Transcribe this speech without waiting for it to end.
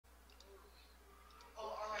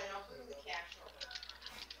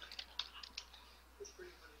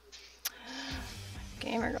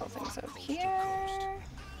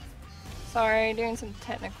Sorry, doing some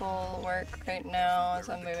technical work right now as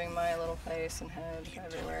I'm moving my little face and head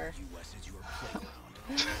everywhere.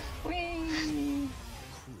 Whee!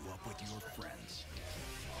 Crew up with your friends.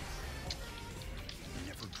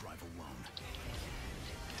 Never drive alone.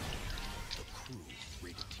 The crew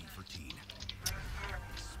rated T for teen.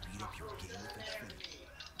 Speed up your game with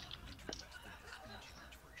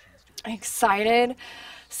Xfinity. Excited?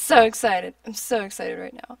 So excited. I'm so excited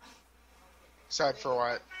right now. Excited for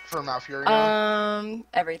what? For Malfurion?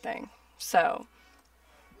 Everything. So.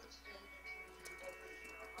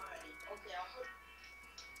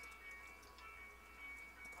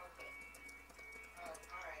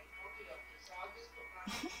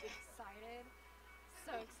 Excited.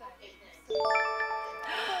 So excited.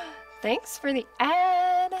 Thanks for the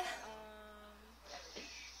ad.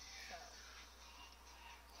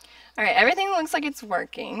 Alright, everything looks like it's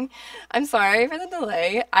working. I'm sorry for the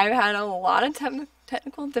delay. I've had a lot of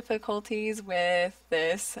technical difficulties with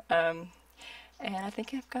this, and I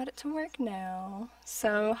think I've got it to work now.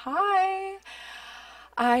 So, hi!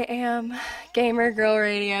 I am Gamer Girl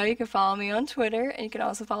Radio. You can follow me on Twitter, and you can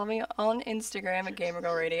also follow me on Instagram at Gamer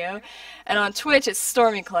Girl Radio. And on Twitch, it's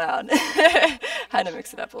Stormy Cloud. Had to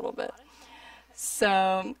mix it up a little bit.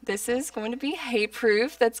 So this is going to be Hate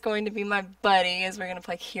Proof. That's going to be my buddy as we're going to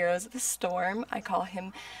play Heroes of the Storm. I call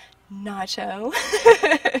him Nacho.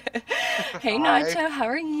 Hey Hi. Nacho, how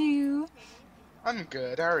are you? I'm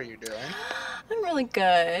good. How are you doing? I'm really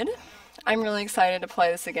good. I'm really excited to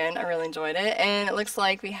play this again. I really enjoyed it. And it looks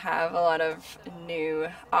like we have a lot of new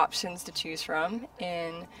options to choose from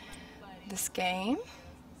in this game.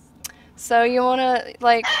 So you want to,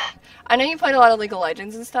 like, I know you played a lot of League of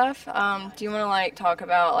Legends and stuff. Do you want to, like, talk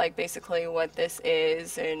about, like, basically what this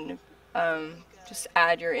is and just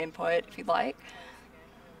add your input if you'd like?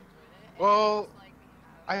 Well,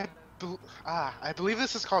 I believe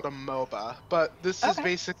this is called a MOBA, but this is Okay.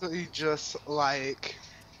 basically just like,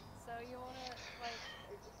 So you want to, like,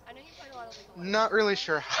 I know you played a lot of League of Legends. not really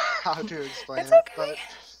sure how to explain It's it, okay. but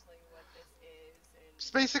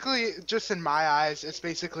it's basically, just in my eyes, it's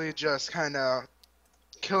basically just kind of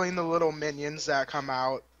killing the little minions that come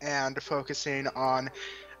out and focusing on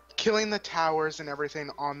killing the towers and everything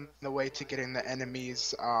on the way to getting the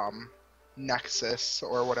enemy's nexus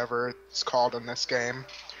or whatever it's called in this game.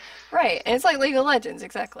 Right, and it's like League of Legends,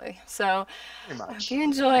 exactly. So, Pretty I hope much. you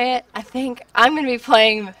enjoy it. I think I'm going to be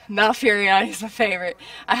playing Malfurion. He's my favorite.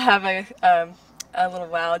 I have a little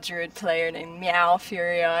WoW Druid player named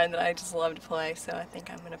Meowfurion that I just love to play, so I think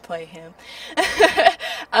I'm going to play him.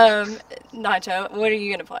 Nacho, what are you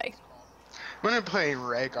going to play? I'm gonna play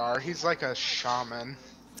Rhaegar. He's like a shaman.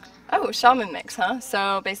 Oh, Shaman mix, huh?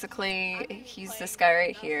 So, basically, he's this guy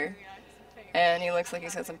right here, and he looks like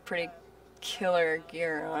he's got some pretty killer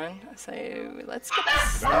gear on. So, let's get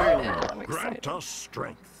this started. I'm excited. Grant us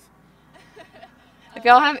strength. If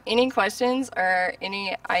y'all have any questions or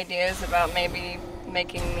any ideas about maybe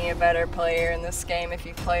making me a better player in this game if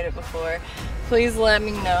you've played it before, please let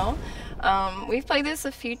me know. We've played this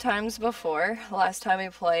a few times before. Last time we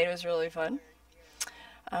played was really fun.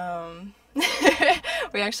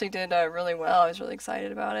 We actually did really well. I was really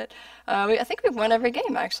excited about it. I think we won every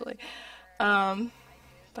game actually.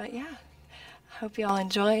 But yeah. Hope y'all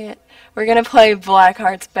enjoy it. We're gonna play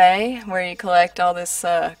Blackheart's Bay, where you collect all this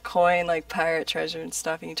coin, like pirate treasure and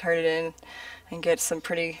stuff, and you turn it in and get some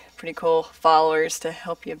pretty cool followers to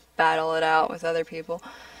help you battle it out with other people.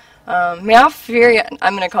 Meowfurion,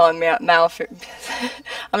 I'm gonna call him I'm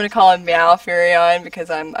gonna call him Meowfurion because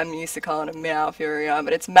I'm used to calling him Meowfurion,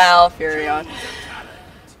 but it's Malfurion,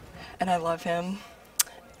 and I love him.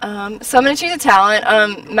 So I'm going to choose a talent.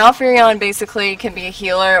 Malfurion basically can be a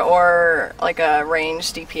healer or like a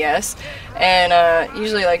ranged DPS. And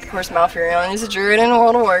usually, like, of course, Malfurion is a druid in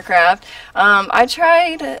World of Warcraft. I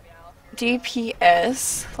tried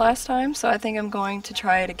DPS last time, so I think I'm going to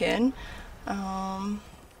try it again.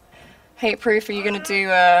 Hate Proof, are you going to do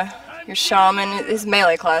your shaman? His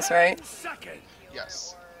melee class, right?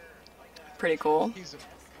 Yes. Pretty cool. He's a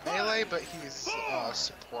melee, but he's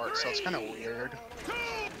support, so it's kind of weird.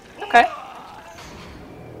 Okay.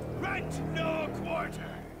 Rent no quarter.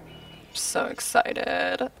 So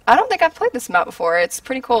excited. I don't think I've played this map before. It's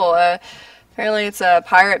pretty cool. Apparently it's a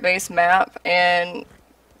pirate-based map, and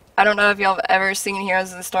I don't know if y'all have ever seen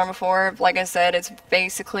Heroes of the Storm before. Like I said, it's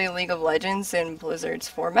basically League of Legends in Blizzard's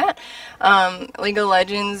format. League of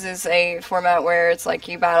Legends is a format where it's like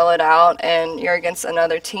you battle it out, and you're against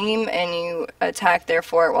another team, and you attack their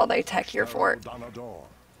fort while they attack your fort.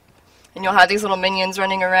 And you'll have these little minions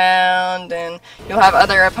running around, and you'll have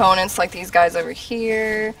other opponents like these guys over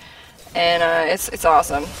here. And it's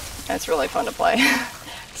awesome. It's really fun to play.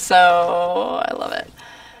 So I love it.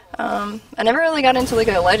 I never really got into League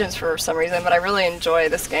of Legends for some reason, but I really enjoy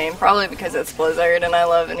this game, probably because it's Blizzard and I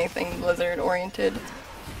love anything Blizzard oriented.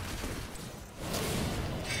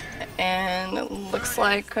 And it looks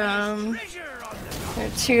like there are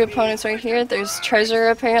 2 opponents right here. There's treasure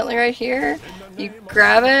apparently right here. You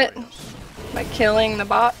grab it by killing the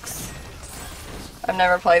box. I've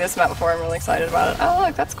never played this map before, I'm really excited about it. Oh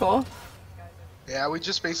look, that's cool. Yeah, we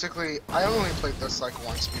just basically, I only played this like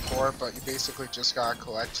once before, but you basically just gotta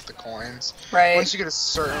collect the coins. Right. Once you get a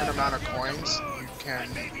certain amount of coins, you can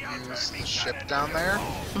use the ship down there,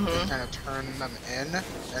 and kind of turn them in,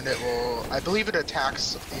 and it will, I believe it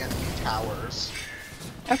attacks the enemy towers.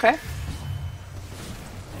 Okay.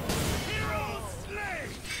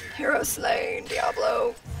 Hero slain,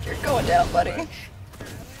 Diablo. You're going down, buddy.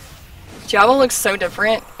 Diablo looks so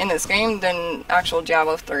different in this game than actual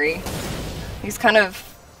Diablo 3. He's kind of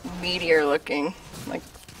meatier looking, like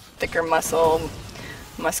thicker muscle,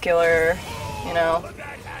 muscular, you know.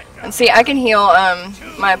 And see, I can heal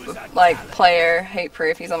my player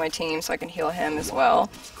Hateproof. He's on my team, so I can heal him as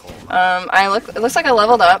well. It looks like I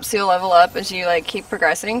leveled up, so you'll level up as you like keep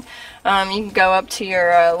progressing. You can go up to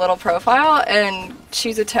your little profile and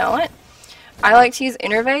choose a talent. I like to use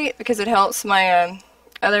Innervate because it helps my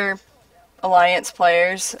other Alliance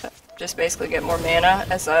players just basically get more mana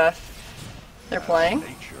as they're playing.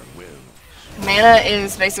 Mana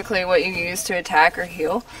is basically what you use to attack or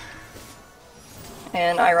heal.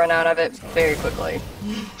 And I run out of it very quickly.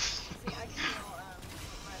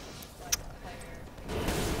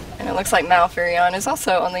 And it looks like Malfurion is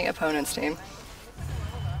also on the opponent's team.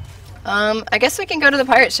 I guess we can go to the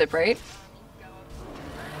pirate ship, right?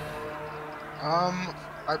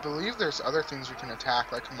 I believe there's other things we can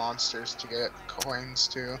attack, like monsters, to get coins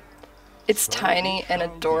too. It's tiny and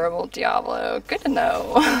adorable, Diablo. Good to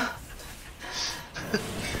know.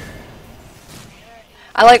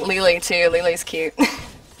 I like Lily too. Lily's cute.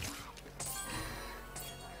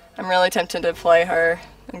 I'm really tempted to play her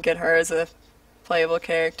and get her as a playable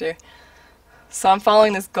character. So I'm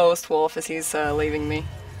following this ghost wolf as he's leaving me.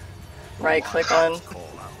 Right click on...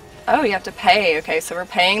 Oh, you have to pay. Okay, so we're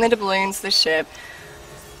paying the doubloons, the ship.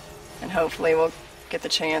 And hopefully we'll get the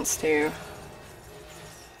chance to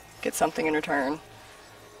get something in return.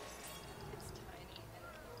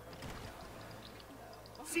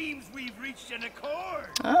 Seems we've reached an accord.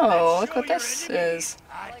 Oh, look what this is.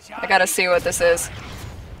 I gotta see what this is.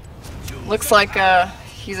 Looks like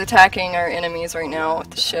he's attacking our enemies right now with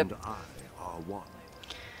the ship.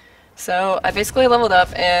 So I basically leveled up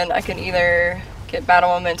and I can either get battle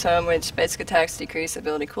momentum, which basic attacks decrease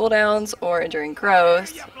ability cooldowns, or enduring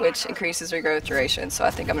growth, which increases regrowth duration. So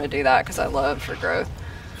I think I'm going to do that because I love for growth.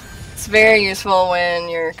 It's very useful when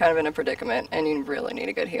you're kind of in a predicament and you really need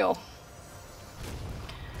a good heal.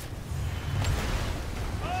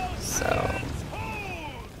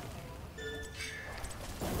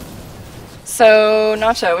 So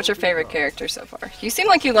Nacho, what's your favorite character so far? You seem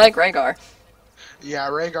like you like Rhaegar. Yeah,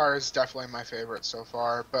 Rhaegar is definitely my favorite so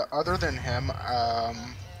far, but other than him,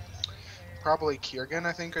 probably Kerrigan,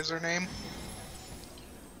 I think is her name.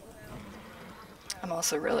 I'm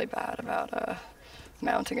also really bad about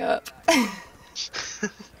mounting up.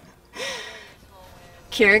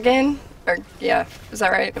 Kerrigan? Or, yeah, is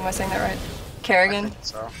that right? Am I saying that right? Kerrigan? I think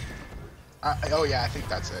so. Oh yeah, I think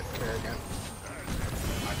that's it, Kerrigan.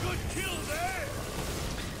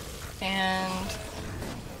 And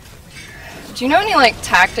do you know any like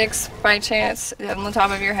tactics by chance on the top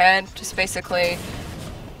of your head? Just basically,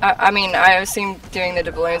 I mean, I assume doing the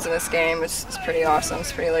doubloons in this game is pretty awesome.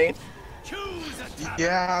 It's pretty late.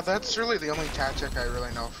 Yeah, that's really the only tactic I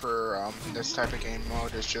really know for this type of game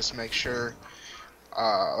mode is just make sure,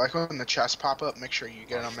 like when the chests pop up, make sure you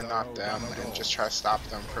get them and not them, and just try to stop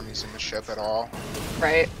them from using the ship at all.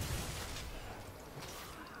 Right.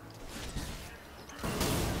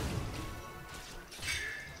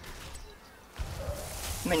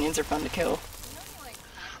 Minions are fun to kill.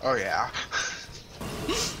 Oh yeah.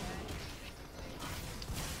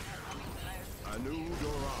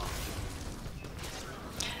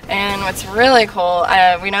 And what's really cool,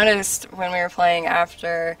 we noticed when we were playing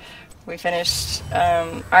after we finished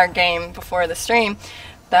our game before the stream,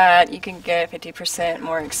 that you can get 50%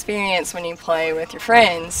 more experience when you play with your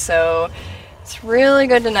friends. So it's really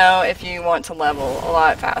good to know if you want to level a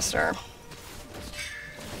lot faster.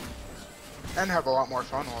 And have a lot more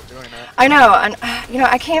fun while doing it. I know, and you know,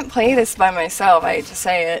 I can't play this by myself, I hate to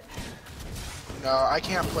say it. No, I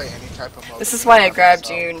can't play any type of mode. This is why I grabbed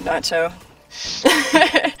you, Nacho.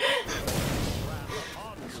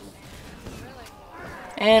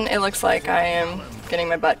 And it looks like I am getting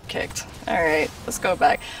my butt kicked. Alright, let's go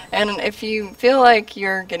back. And if you feel like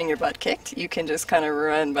you're getting your butt kicked, you can just kind of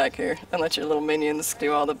run back here and let your little minions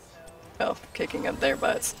do all the, well, kicking up their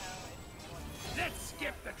butts. Let's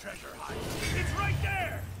skip the treasure hunt. It's right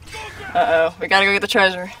there. Go grab Uh-oh, we gotta go get the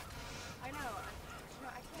treasure.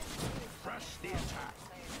 Crush the attack.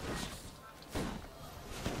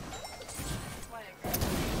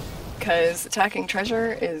 Because attacking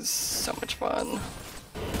treasure is so much fun.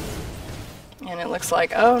 And it looks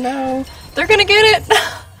like, oh no, they're gonna get it!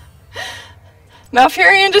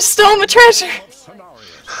 Malfurion just stole my treasure!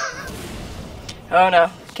 Oh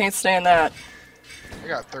no, can't stand that. I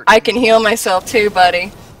got 13. I can heal myself too,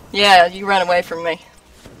 buddy. Yeah, you run away from me.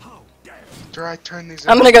 After I turn these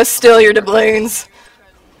I'm gonna go steal your doubloons.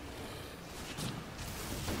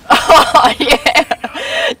 Oh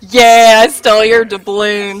yeah! Yeah, I stole your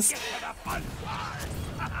doubloons.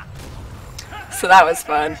 So that was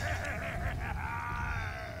fun.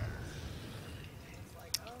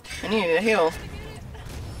 I need to heal.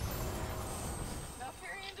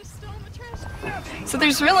 So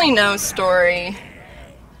there's really no story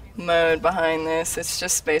mode behind this. It's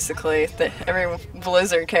just basically that every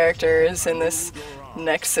Blizzard character is in this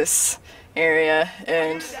Nexus area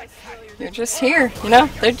and you're just here, you know?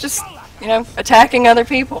 They're just, you know, attacking other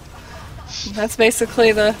people. That's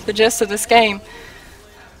basically the gist of this game.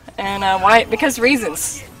 And why? Because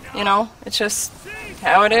reasons, you know? It's just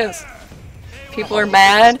how it is. People are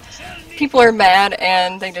mad. People are mad,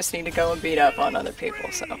 and they just need to go and beat up on other people.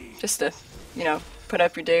 So, just to, you know, put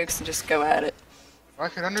up your dukes and just go at it. I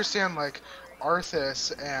can understand like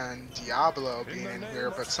Arthas and Diablo being in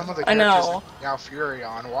here, but some of the I characters know. like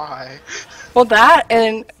Malfurion, why? Well, that,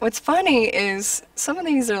 and what's funny is some of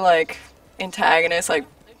these are like antagonists, like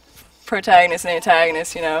protagonists and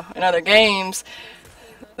antagonists, you know, in other games.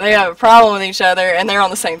 They have a problem with each other, and they're on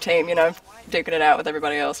the same team, you know, duking it out with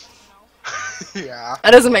everybody else. Yeah.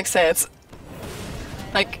 That doesn't make sense.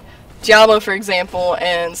 Like, Diablo, for example,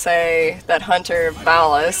 and say that Hunter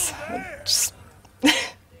Balas. Just I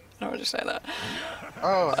don't want to say that.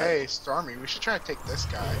 Oh, hey, Stormy, we should try to take this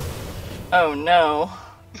guy. Oh no.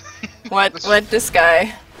 What this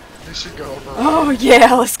guy? We should go over. Oh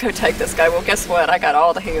yeah, let's go take this guy. Well, guess what? I got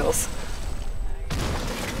all the heals.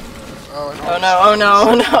 Oh, and Oh no, oh no,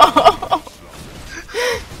 oh no.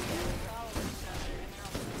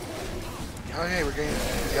 Oh, hey, we're getting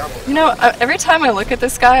Diablo. You know, every time I look at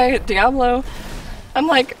this guy, Diablo, I'm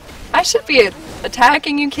like, I should be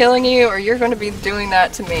attacking you, killing you, or you're going to be doing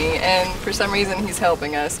that to me. And for some reason, he's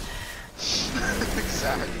helping us.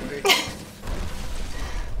 Exactly.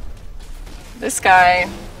 This guy,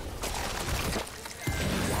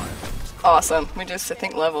 awesome. We just, I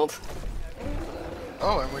think, leveled.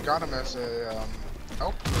 Oh, and we got him as a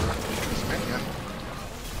helper, as a minion.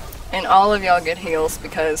 And all of y'all get heals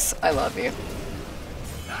because I love you.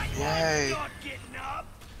 Yay. Not getting up.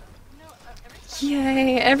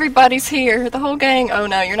 Yay, everybody's here. The whole gang. Oh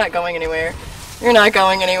no, you're not going anywhere. You're not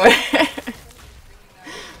going anywhere.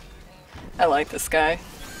 I like this guy.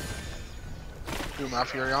 Who,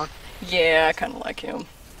 Malfurion? Yeah, I kind of like him.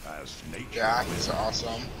 As nature Yeah, he's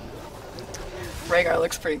awesome. Rhaegar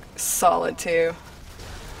looks pretty solid too.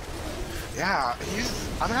 Yeah,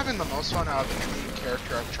 I'm having the most fun out of any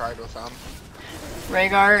character I've tried with him.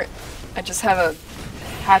 Rhaegar, I just have a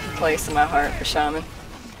happy place in my heart for Shaman.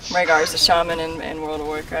 Rhaegar is a Shaman in World of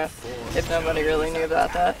Warcraft, if nobody really knew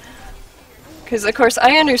about that. Because, of course,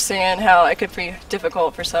 I understand how it could be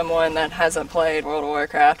difficult for someone that hasn't played World of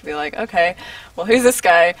Warcraft to be like, okay, well, who's this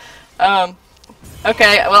guy?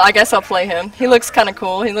 Okay, well, I guess I'll play him. He looks kind of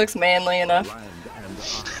cool. He looks manly enough.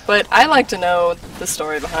 But I like to know the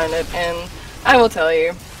story behind it, and I will tell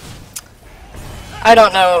you, I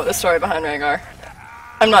don't know the story behind Rhaegar.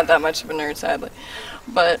 I'm not that much of a nerd, sadly.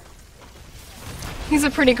 But he's a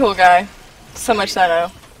pretty cool guy. So much that I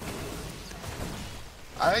know.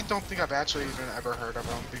 I don't think I've actually even ever heard of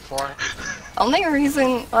him before. Only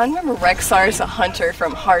reason, I remember Rexar's a hunter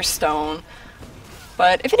from Hearthstone.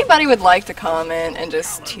 But if anybody would like to comment and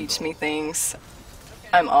just teach me things,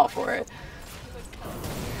 I'm all for it.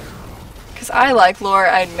 Because I like lore,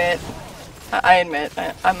 I admit, I'm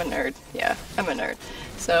a nerd. Yeah, I'm a nerd.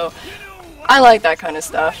 So, I like that kind of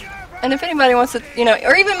stuff. And if anybody wants to, you know,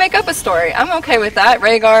 or even make up a story, I'm okay with that.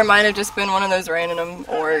 Rhaegar might have just been one of those random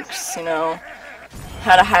orcs, you know.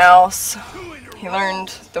 Had a house. He learned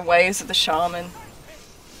the ways of the shaman.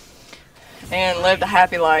 And lived a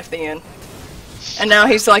happy life at the end. And now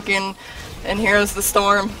he's like in Heroes of the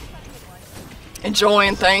Storm.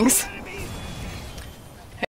 Enjoying things.